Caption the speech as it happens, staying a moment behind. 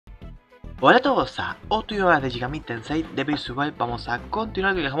Hola a todos a otro video de Megami Tensei de Capitulo. Vamos a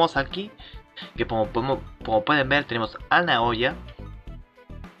continuar que dejamos aquí. Que como pueden ver tenemos a Naoya.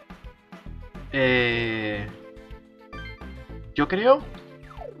 Yo creo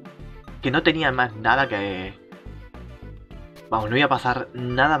que no tenía más nada que... Vamos, no iba a pasar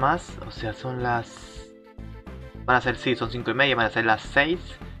nada más. O sea, son las... Van a ser, sí, son 5:30, van a ser las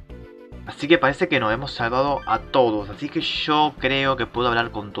 6. Así que parece que nos hemos salvado a todos. Así que yo creo que puedo hablar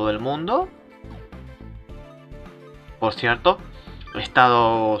con todo el mundo. Por cierto, he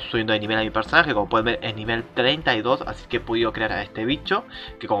estado subiendo de nivel a mi personaje. Como pueden ver es nivel 32. Así que he podido crear a este bicho.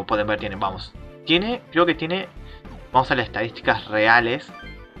 Que como pueden ver tiene, creo que tiene... Vamos a las estadísticas reales.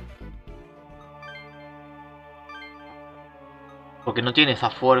 Porque no tiene esa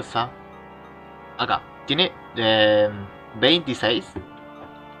fuerza. Acá, tiene 26.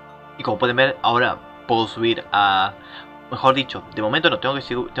 Y como pueden ver, ahora puedo subir a... Mejor dicho, de momento no, tengo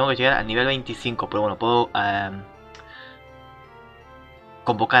que llegar al nivel 25. Pero bueno, puedo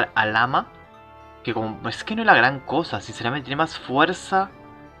convocar al ama. Que como es que no es la gran cosa, sinceramente tiene más fuerza.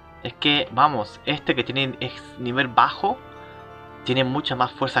 Es que, vamos, este que tiene es nivel bajo, tiene mucha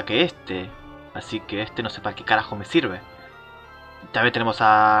más fuerza que este. Así que este no sé para qué carajo me sirve. También tenemos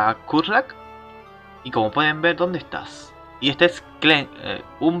a Kurlak. Y como pueden ver, ¿dónde estás? Y este es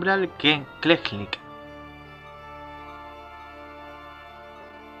Umbral Kleknik.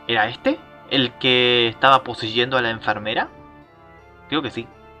 ¿Era este? ¿El que estaba poseyendo a la enfermera? Creo que sí.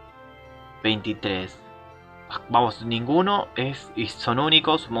 23. Vamos, ninguno es... Y son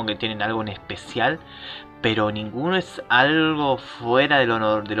únicos, supongo que tienen algo en especial. Pero ninguno es algo fuera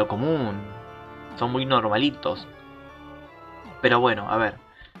de lo común. Son muy normalitos. Pero bueno, a ver.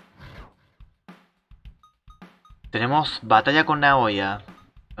 Tenemos batalla con Naoya.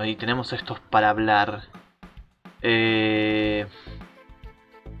 Ahí tenemos estos para hablar.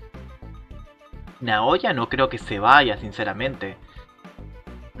 Naoya no creo que se vaya, sinceramente.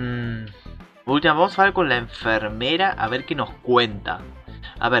 Vamos a ver con la enfermera a ver qué nos cuenta.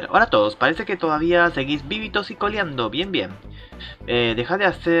 A ver, hola a todos, parece que todavía seguís vivitos y coleando, bien bien. Deja de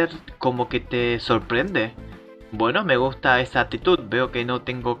hacer como que te sorprende. Bueno, me gusta esa actitud, veo que no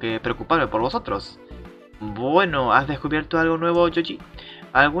tengo que preocuparme por vosotros. Bueno, ¿has descubierto algo nuevo, Yoji?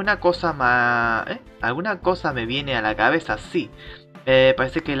 ¿Alguna cosa me viene a la cabeza? Sí.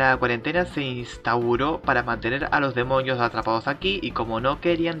 Parece que la cuarentena se instauró para mantener a los demonios atrapados aquí y como no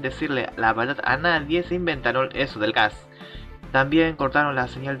querían decirle la verdad a nadie, se inventaron eso del gas. También cortaron la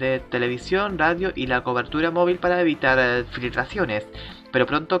señal de televisión, radio y la cobertura móvil para evitar filtraciones. Pero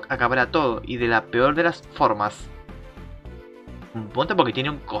pronto acabará todo y de la peor de las formas. Ponte porque tiene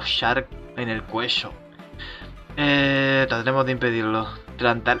un collar en el cuello. Trataremos de impedirlo.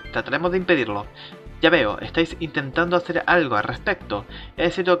 Trataremos de impedirlo. Ya veo, estáis intentando hacer algo al respecto.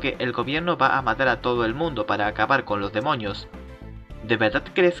 Es cierto que el gobierno va a matar a todo el mundo para acabar con los demonios. ¿De verdad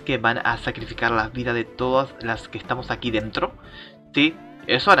crees que van a sacrificar la vida de todas las que estamos aquí dentro? Sí,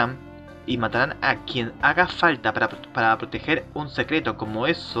 eso harán. Y matarán a quien haga falta para proteger un secreto como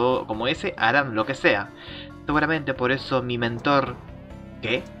ese, harán lo que sea. Seguramente por eso mi mentor...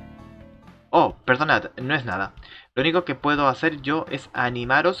 ¿Qué? Oh, perdonad, no es nada. Lo único que puedo hacer yo es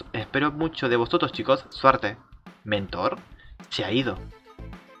animaros. Espero mucho de vosotros, chicos. Suerte. ¿Mentor? Se ha ido.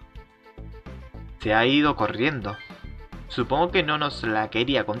 Se ha ido corriendo. Supongo que no nos la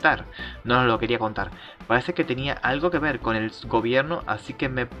quería contar. No nos lo quería contar. Parece que tenía algo que ver con el gobierno, así que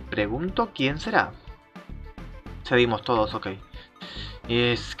me pregunto quién será. Seguimos todos, ok.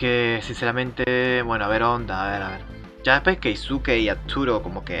 Y es que, sinceramente... Bueno, a ver, onda, a ver. Ya después que Isuke y Arturo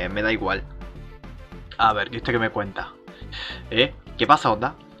como que me da igual. A ver, ¿este que me cuenta? ¿Qué pasa,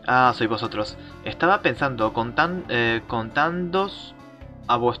 onda? Ah, sois vosotros. Estaba pensando, contándolos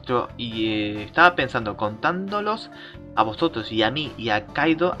a contándolos a vosotros y a mí y a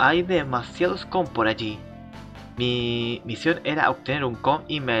Kaido, hay demasiados com por allí. Mi misión era obtener un com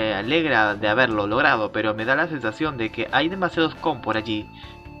y me alegra de haberlo logrado, pero me da la sensación de que hay demasiados com por allí.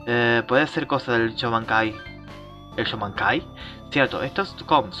 Puede ser cosa del Shomankai. ¿El Shomankai? Cierto, estos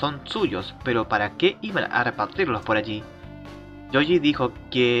com son suyos, pero ¿para qué iban a repartirlos por allí? Yoji dijo,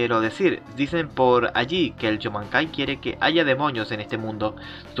 dicen por allí que el Shomankai quiere que haya demonios en este mundo.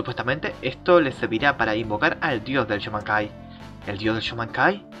 Supuestamente esto les servirá para invocar al dios del Shomankai. ¿El dios del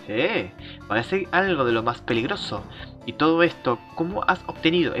Shomankai? Parece algo de lo más peligroso. Y todo esto, ¿cómo has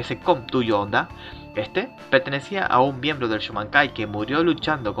obtenido ese com tuyo, onda? Este pertenecía a un miembro del Shomankai que murió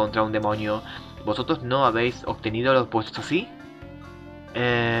luchando contra un demonio. ¿Vosotros no habéis obtenido los vuestros así?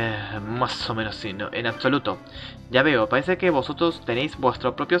 Más o menos sí, no, en absoluto. Ya veo, parece que vosotros tenéis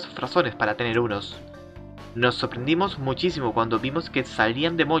vuestros propios razones para tener unos. Nos sorprendimos muchísimo cuando vimos que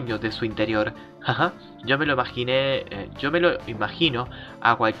salían demonios de su interior. Jaja, yo me lo imagino,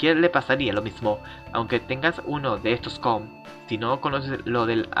 a cualquiera le pasaría lo mismo, aunque tengas uno de estos com. Si no conoces lo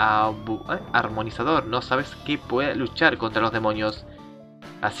del armonizador, no sabes que puede luchar contra los demonios.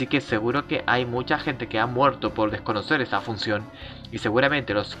 Así que seguro que hay mucha gente que ha muerto por desconocer esa función. Y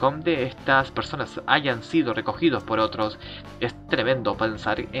seguramente los com de estas personas hayan sido recogidos por otros. Es tremendo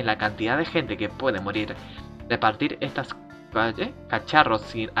pensar en la cantidad de gente que puede morir. Repartir estas cacharros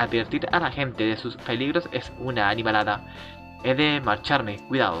sin advertir a la gente de sus peligros es una animalada. He de marcharme,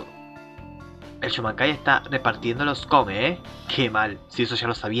 cuidado. El Shumankai está repartiendo los com, Qué mal, si eso ya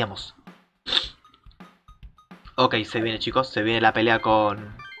lo sabíamos. Ok, se viene, chicos, se viene la pelea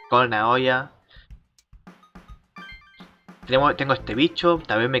con Naoya. Tengo este bicho,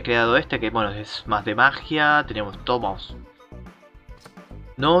 también me he creado este que, bueno, es más de magia. Tenemos todo, vamos.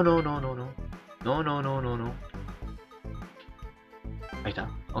 No, no, no, no, no. No, no, no, no, no. Ahí está.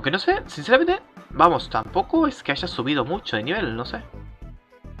 Aunque no sé, sinceramente, vamos, tampoco es que haya subido mucho de nivel, no sé.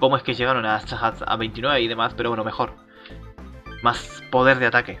 Cómo es que llegaron a 29 y demás, pero bueno, mejor. Más poder de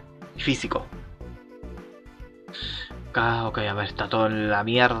ataque físico. Ok, a ver, está todo en la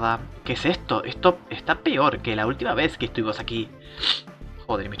mierda. ¿Qué es esto? Esto está peor que la última vez que estuvimos aquí.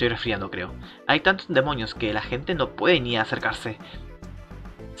 Joder, me estoy resfriando, creo. Hay tantos demonios que la gente no puede ni acercarse.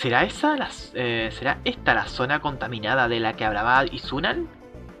 ¿Será esta la zona contaminada de la que hablaba Izunan?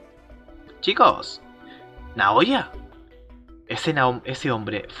 Chicos, ¿Naoya? Ese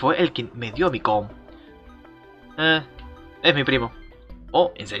hombre fue el que me dio mi com. Es mi primo.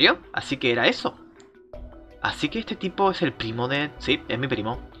 Oh, ¿en serio? Así que era eso. Así que este tipo es el primo de... Sí, es mi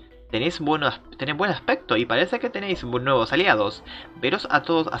primo. Tenéis buen aspecto y parece que tenéis nuevos aliados. Veros a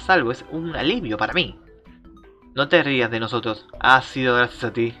todos a salvo es un alivio para mí. No te rías de nosotros. Ha sido gracias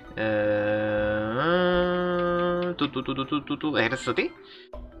a ti. ¿Gracias a ti?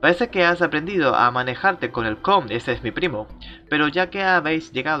 Parece que has aprendido a manejarte con el com, ese es mi primo. Pero ya que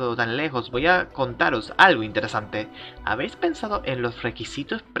habéis llegado tan lejos, voy a contaros algo interesante. ¿Habéis pensado en los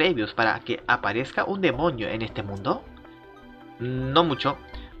requisitos previos para que aparezca un demonio en este mundo? No mucho.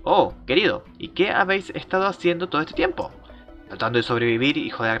 Oh, querido, ¿y qué habéis estado haciendo todo este tiempo? Tratando de sobrevivir,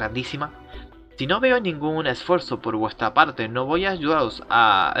 hijo de la grandísima. Si no veo ningún esfuerzo por vuestra parte, no voy a ayudaros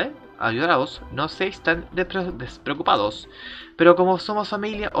ayudaros, no seáis tan despreocupados. Pero como somos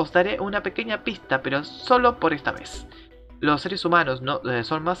familia, os daré una pequeña pista, pero solo por esta vez. Los seres humanos no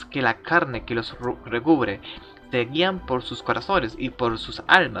son más que la carne que los recubre. Se guían por sus corazones y por sus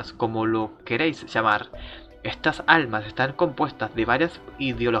almas, como lo queréis llamar. Estas almas están compuestas de varias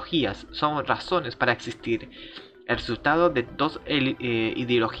ideologías, son razones para existir. El resultado de dos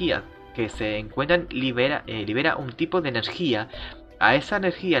ideologías que se encuentran libera un tipo de energía. A esa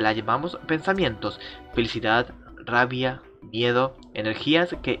energía la llamamos pensamientos, felicidad, rabia, miedo,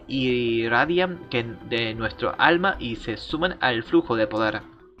 energías que irradian de nuestro alma y se suman al flujo de poder.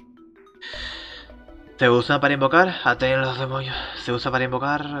 Se usa para invocar, atraer a los demonios. Se usa para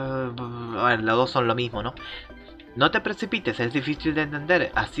invocar... bueno, los dos son lo mismo, ¿no? No te precipites, es difícil de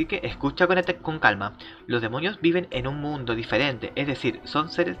entender, así que escucha con calma. Los demonios viven en un mundo diferente, es decir, son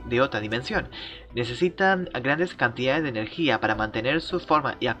seres de otra dimensión. Necesitan grandes cantidades de energía para mantener su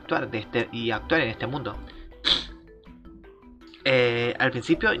forma y actuar en este mundo. Al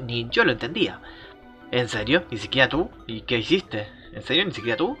principio ni yo lo entendía. ¿En serio? ¿Ni siquiera tú? ¿Y qué hiciste? ¿En serio? ¿Ni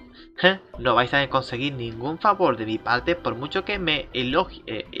siquiera tú? No vais a conseguir ningún favor de mi parte por mucho que me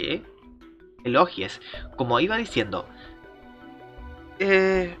elogies. Como iba diciendo,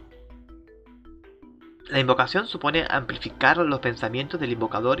 la invocación supone amplificar los pensamientos del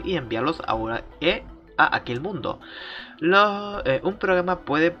invocador y enviarlos a aquel mundo. Un programa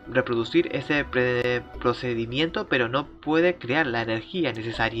puede reproducir ese procedimiento, pero no puede crear la energía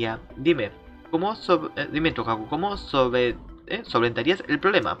necesaria. Dime, dime Tokaku, ¿cómo solventarías el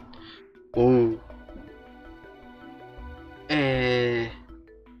problema?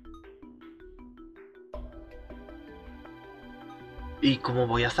 ¿Y cómo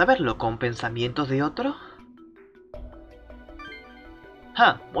voy a saberlo? ¿Con pensamientos de otro?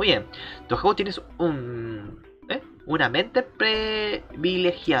 Muy bien. Tokaku tienes una mente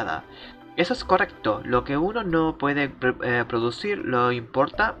privilegiada. Eso es correcto. Lo que uno no puede producir, lo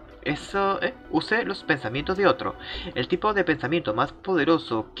importa. Use los pensamientos de otro. El tipo de pensamiento más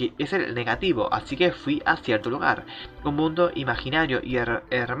poderoso que es el negativo, así que fui a cierto lugar. Un mundo imaginario y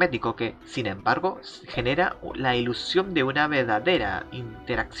hermético que, sin embargo, genera la ilusión de una verdadera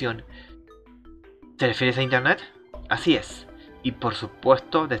interacción. ¿Te refieres a internet? Así es. Y por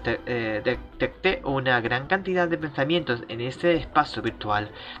supuesto, detecté una gran cantidad de pensamientos en ese espacio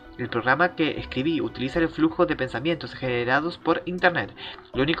virtual. El programa que escribí utiliza el flujo de pensamientos generados por internet.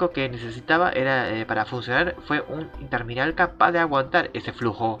 Lo único que necesitaba para funcionar fue un terminal capaz de aguantar ese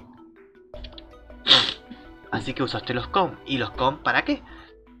flujo. Así que usaste los com. ¿Y los com para qué?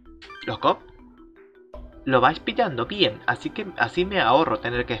 Los com lo vais pillando bien, así que así me ahorro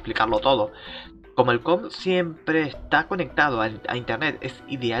tener que explicarlo todo. Como el com siempre está conectado a internet, es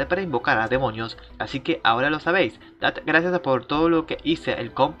ideal para invocar a demonios, así que ahora lo sabéis. Dad gracias por todo lo que hice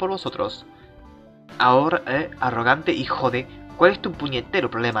el com por vosotros. Ahora, arrogante hijo de... ¿Cuál es tu puñetero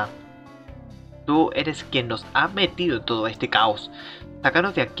problema? Tú eres quien nos ha metido en todo este caos.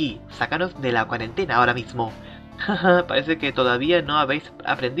 Sácanos de aquí, sácanos de la cuarentena ahora mismo. Parece que todavía no habéis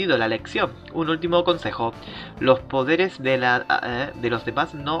aprendido la lección. Un último consejo. Los poderes de los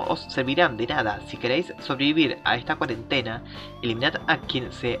demás no os servirán de nada. Si queréis sobrevivir a esta cuarentena, eliminad a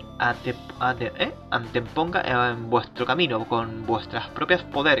quien se anteponga en vuestro camino con vuestras propias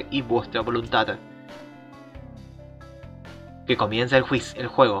poderes y vuestra voluntad. Que comienza el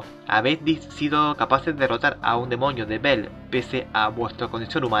juego. Habéis sido capaces de derrotar a un demonio de Bell pese a vuestra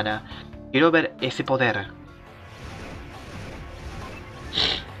condición humana. Quiero ver ese poder.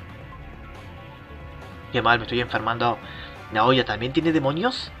 Qué mal, me estoy enfermando. ¿Naoya también tiene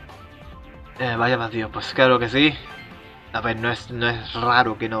demonios? Vaya vacío, pues claro que sí. A ver, no es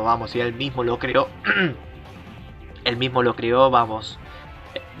raro que no, vamos, si él mismo lo creó. Él mismo lo creó, vamos.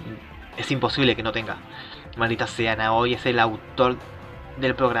 Es imposible que no tenga. Maldita sea, Naoya es el autor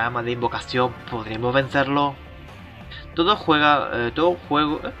del programa de invocación. ¿Podremos vencerlo? Todo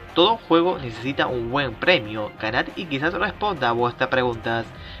juego necesita un buen premio. Ganad y quizás responda a vuestras preguntas.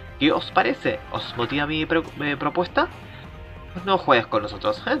 ¿Qué os parece? ¿Os motiva mi propuesta? No juegues con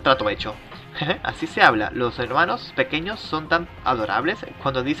nosotros, trato hecho. Así se habla. Los hermanos pequeños son tan adorables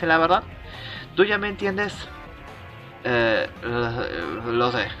cuando dicen la verdad. ¿Tú ya me entiendes?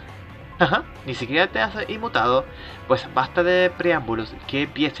 Lo sé. Ni siquiera te has inmutado. Pues basta de preámbulos, que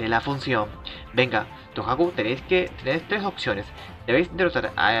empiece la función. Venga, Tohaku, tenéis 3 opciones. Debéis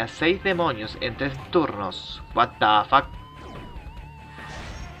derrotar a 6 demonios en 3 turnos. What the fuck.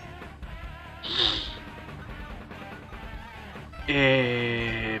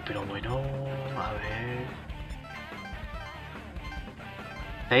 Pero bueno, a ver.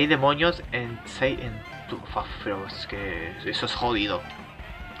 6 demonios en 6 pero es que eso es jodido.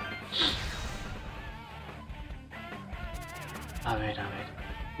 A ver.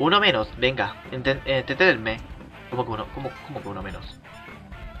 Uno menos, venga, entretenedme. ¿Cómo que uno menos?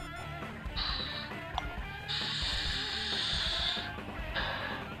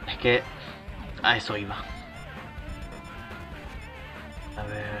 Es que a eso iba. A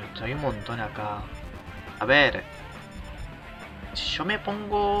ver, hay un montón acá. A ver, si yo me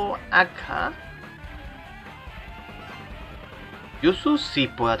pongo acá, Yusu sí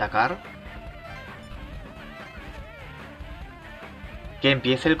puede atacar. Que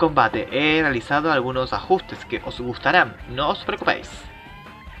empiece el combate. He realizado algunos ajustes que os gustarán, no os preocupéis.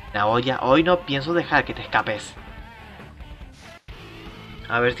 Naoya, hoy no pienso dejar que te escapes.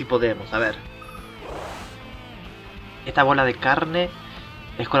 A ver si podemos, a ver. Esta bola de carne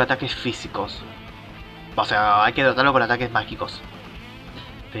es con ataques físicos. O sea, hay que tratarlo con ataques mágicos.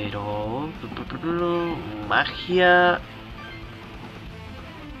 Pero... magia...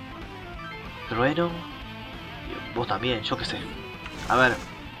 trueno... vos también, yo qué sé. A ver.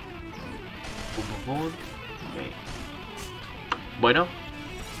 Okay. Bueno.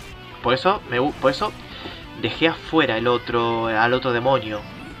 Por eso dejé afuera al otro demonio.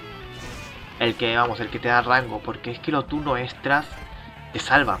 El que te da rango. Porque es que los turnos extras te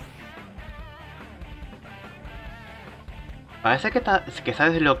salvan. Parece que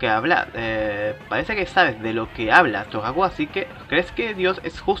sabes de lo que habla. Parece que sabes de lo que habla Togaku. Así que, ¿crees que Dios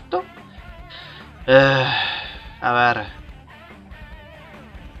es justo? A ver.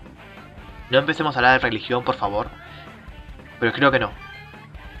 No empecemos a hablar de religión, por favor. Pero creo que no.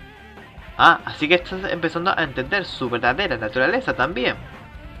 Ah, así que estás empezando a entender su verdadera naturaleza también.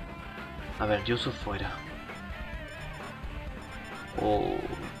 A ver, Yusu fuera.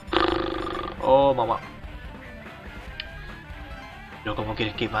 Oh, mamá. Pero ¿cómo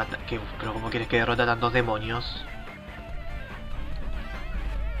quieres que pero cómo quieres que derrota a tantos demonios?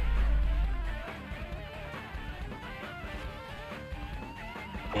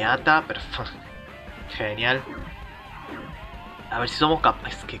 Me ata, perfecto. Genial. A ver si somos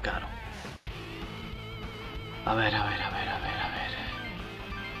capaces. Qué caro. A ver.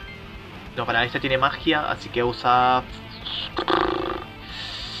 No, para este tiene magia, así que usa...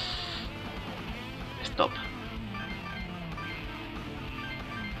 Stop.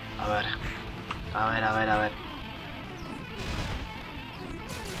 A ver. A ver, a ver, a ver.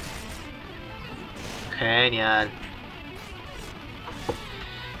 Genial.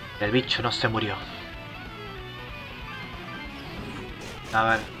 El bicho no se murió. A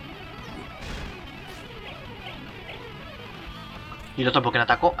ver. ¿Y el otro por qué no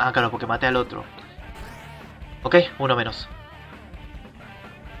atacó? Ah, claro, porque maté al otro. Ok, uno menos.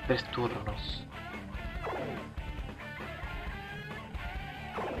 3 turnos.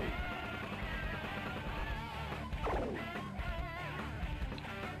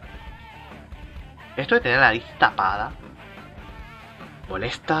 Esto de tener la nariz tapada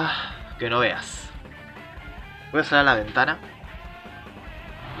molesta que no veas. Voy a cerrar la ventana.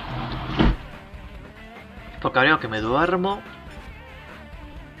 Porque ahora que me duermo.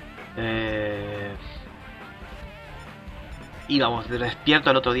 Y vamos, despierto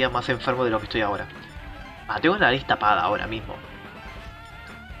al otro día más enfermo de lo que estoy ahora. Ah, tengo la nariz tapada ahora mismo.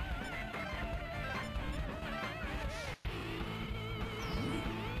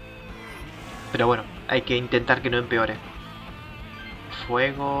 Pero bueno, hay que intentar que no empeore.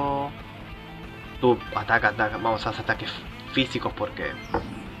 Fuego. Tú, ataca, ataca. Vamos a hacer ataques físicos porque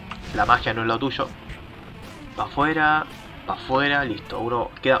la magia no es lo tuyo. Pa' afuera, pa' afuera,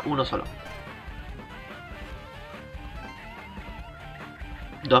 listo. Queda uno solo.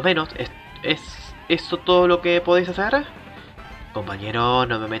 2 menos. ¿Es eso todo lo que podéis hacer? Compañero,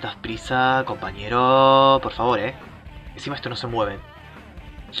 no me metas prisa. Compañero, por favor, Encima esto no se mueve.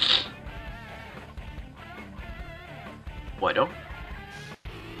 Bueno.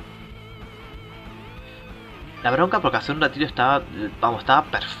 La bronca porque hace un ratito estaba, vamos, estaba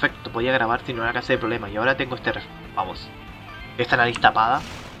perfecto, podía grabar sin una clase de problema. Y ahora tengo vamos, esta nariz tapada.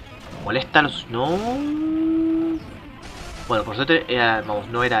 Molesta los... No. Bueno, por suerte era, vamos,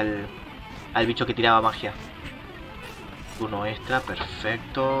 no era al bicho que tiraba magia. Turno extra,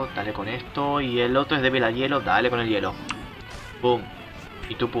 perfecto. Dale con esto. Y el otro es débil al hielo, dale con el hielo. Pum.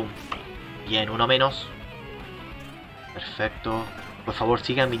 Y tú pum. Bien, uno menos. Perfecto. Por favor,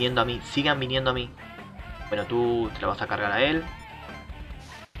 sigan viniendo a mí, sigan viniendo a mí. Bueno, tú te lo vas a cargar a él.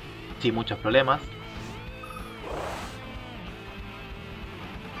 Sin muchos problemas.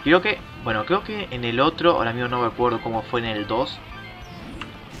 Creo que... Bueno, creo que en el otro... Ahora mismo no me acuerdo cómo fue en el 2.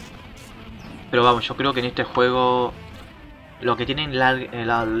 Pero vamos, yo creo que en este juego... Lo que tienen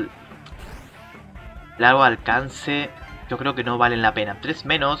largo alcance... Yo creo que no valen la pena. 3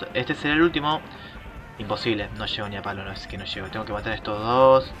 menos. Este será el último. Imposible. No llego ni a palo. No, es que no llego. Tengo que matar a estos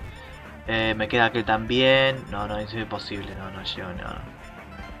dos. Me queda aquel también. No, no, es imposible. No, no llego, no.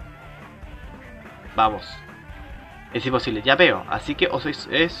 Vamos. Es imposible, ya veo. Así que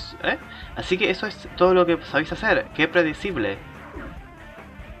así que eso es todo lo que sabéis hacer. Qué predecible.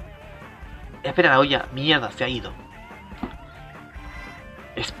 Espera, la olla. Mierda, se ha ido.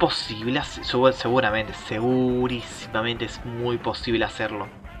 Es posible, seguramente, segurísimamente es muy posible hacerlo.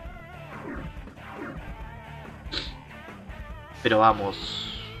 Pero vamos.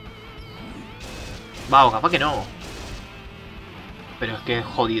 Vamos, capaz que no. Pero es que es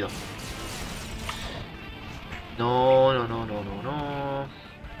jodido. No, no, no, no, no, no.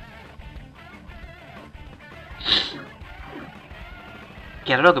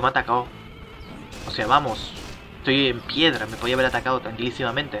 Qué raro que me ha atacado. O sea, vamos. Estoy en piedra, me podía haber atacado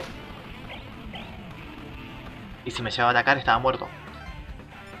tranquilísimamente. Y si me llegaba a atacar estaba muerto.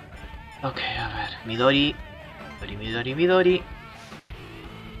 Ok, a ver. Midori. Midori, Midori, Midori.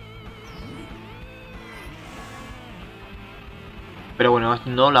 Pero bueno,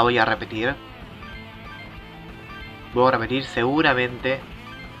 no la voy a repetir. Voy a repetir seguramente.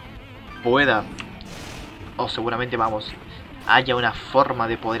 Pueda. O seguramente, vamos, haya una forma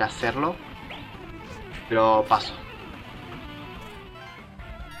de poder hacerlo. Pero paso.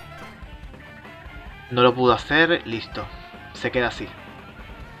 No lo pudo hacer, listo. Se queda así.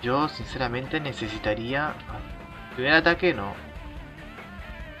 Yo sinceramente necesitaría... Primer ataque no.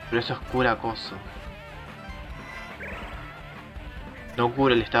 Pero eso es cura acoso. No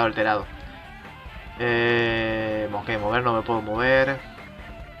cura el estado alterado. Ok, mover no me puedo mover.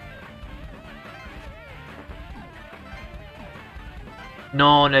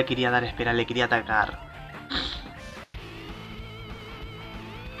 No, no le quería dar espera, le quería atacar.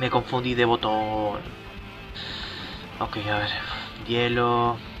 Me confundí de botón. Ok, a ver.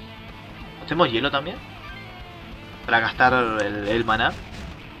 Hielo. ¿Hacemos hielo también? Para gastar el maná.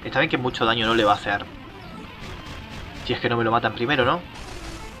 Está bien que mucho daño no le va a hacer. Si es que no me lo matan primero, ¿no?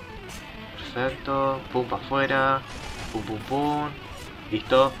 Perfecto. Pum para afuera. Pum pum pum.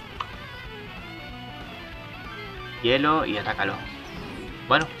 Listo. Hielo y atácalo.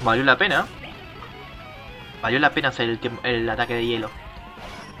 Bueno, valió la pena. Valió la pena hacer el ataque de hielo.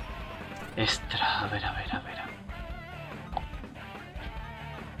 Extra, a ver, a ver, a ver.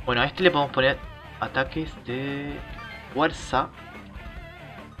 Bueno, a este le podemos poner ataques de fuerza.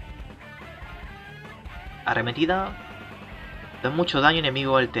 Arremetida. Da mucho daño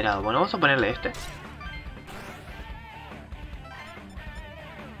enemigo alterado. Bueno, vamos a ponerle este.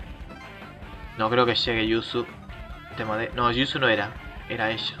 No creo que llegue Yuzu. Tema de... No, Yuzu no era.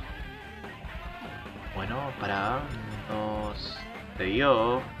 Era ella. Bueno, para... Nos... Se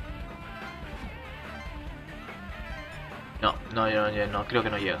dio... No, creo que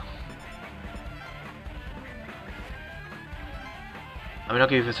no llega. A menos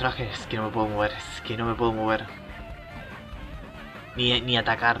que mi personaje es que no me puedo mover. Es que no me puedo mover. Ni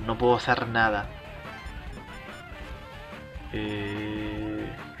atacar, no puedo hacer nada.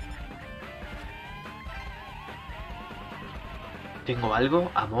 ¿Tengo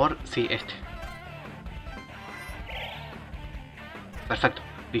algo? ¿Amor? Sí, este. Perfecto,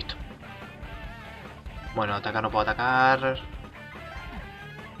 listo. Bueno, atacar no puedo atacar.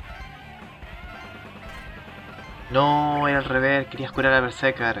 No, era al revés, querías curar a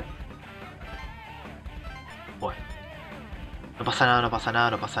Berserker. Bueno. No pasa nada, no pasa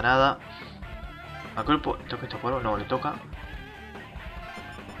nada, no pasa nada. ¿A cuerpo? ¿Toca este cuervo? No, le toca.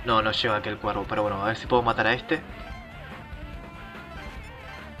 No, no lleva aquel cuervo, pero bueno, a ver si puedo matar a este.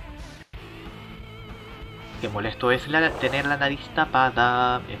 Qué molesto es tener la nariz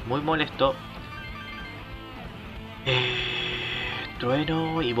tapada. Es muy molesto.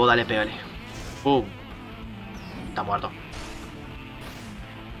 Trueno y vos dale, pégale. ¡Pum! Está muerto.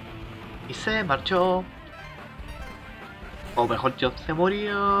 Y se marchó. O mejor dicho, se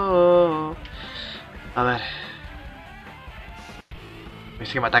murió. A ver. Me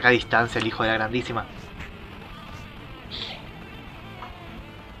dice que me ataca a distancia el hijo de la grandísima.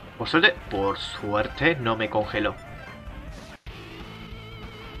 Por suerte no me congeló.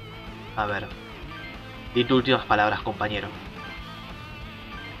 A ver. Di tus últimas palabras, compañero.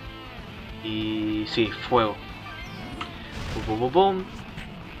 Y... sí, fuego. Pum, pum, pum, pum.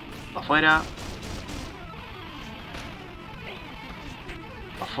 Pa' afuera.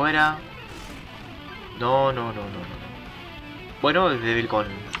 Pa' afuera. No. Bueno, es débil con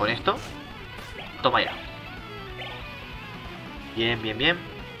esto. Toma ya. Bien.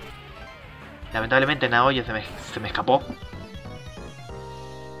 Lamentablemente Naoya se me escapó.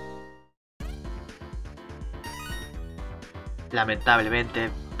 Lamentablemente,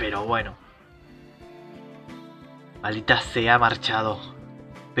 pero bueno. Maldita se ha marchado.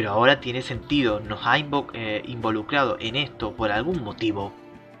 Pero ahora tiene sentido. Nos ha involucrado en esto por algún motivo.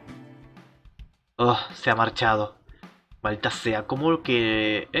 Oh, se ha marchado. Maldita sea, como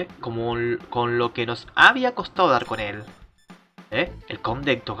que... con lo que nos había costado dar con él. El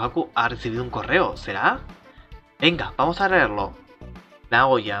conde Tokaku ha recibido un correo, ¿será? Venga, vamos a leerlo.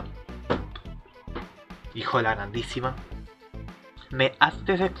 Naoya. Hijo de la grandísima. Me has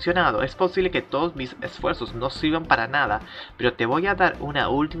decepcionado. Es posible que todos mis esfuerzos no sirvan para nada, pero te voy a dar una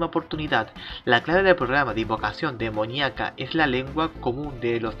última oportunidad. La clave del programa de invocación demoníaca es la lengua común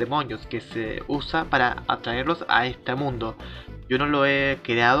de los demonios que se usa para atraerlos a este mundo. Yo no he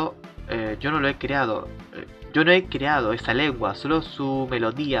creado esa lengua, solo su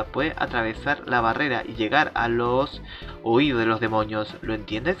melodía puede atravesar la barrera y llegar a los oídos de los demonios. ¿Lo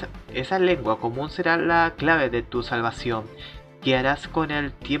entiendes? Esa lengua común será la clave de tu salvación. ¿Qué harás con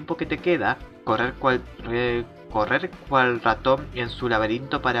el tiempo que te queda? ¿Correr cual ratón en su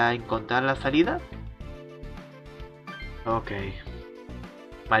laberinto para encontrar la salida? Ok.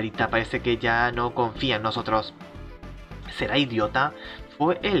 Maldita, parece que ya no confía en nosotros. ¿Será idiota?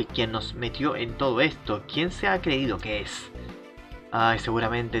 Fue él quien nos metió en todo esto. ¿Quién se ha creído que es? Ay,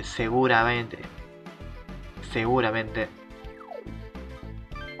 seguramente.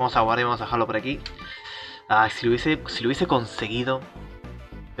 Vamos a guardar y vamos a dejarlo por aquí. Ay, si lo hubiese conseguido.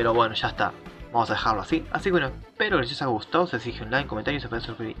 Pero bueno, ya está. Vamos a dejarlo así. Así que bueno, espero que les haya gustado. Se exige un like, comentario y se puede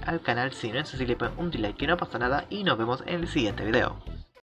suscribir al canal. Si no es así, le ponen un dislike que no pasa nada. Y nos vemos en el siguiente video.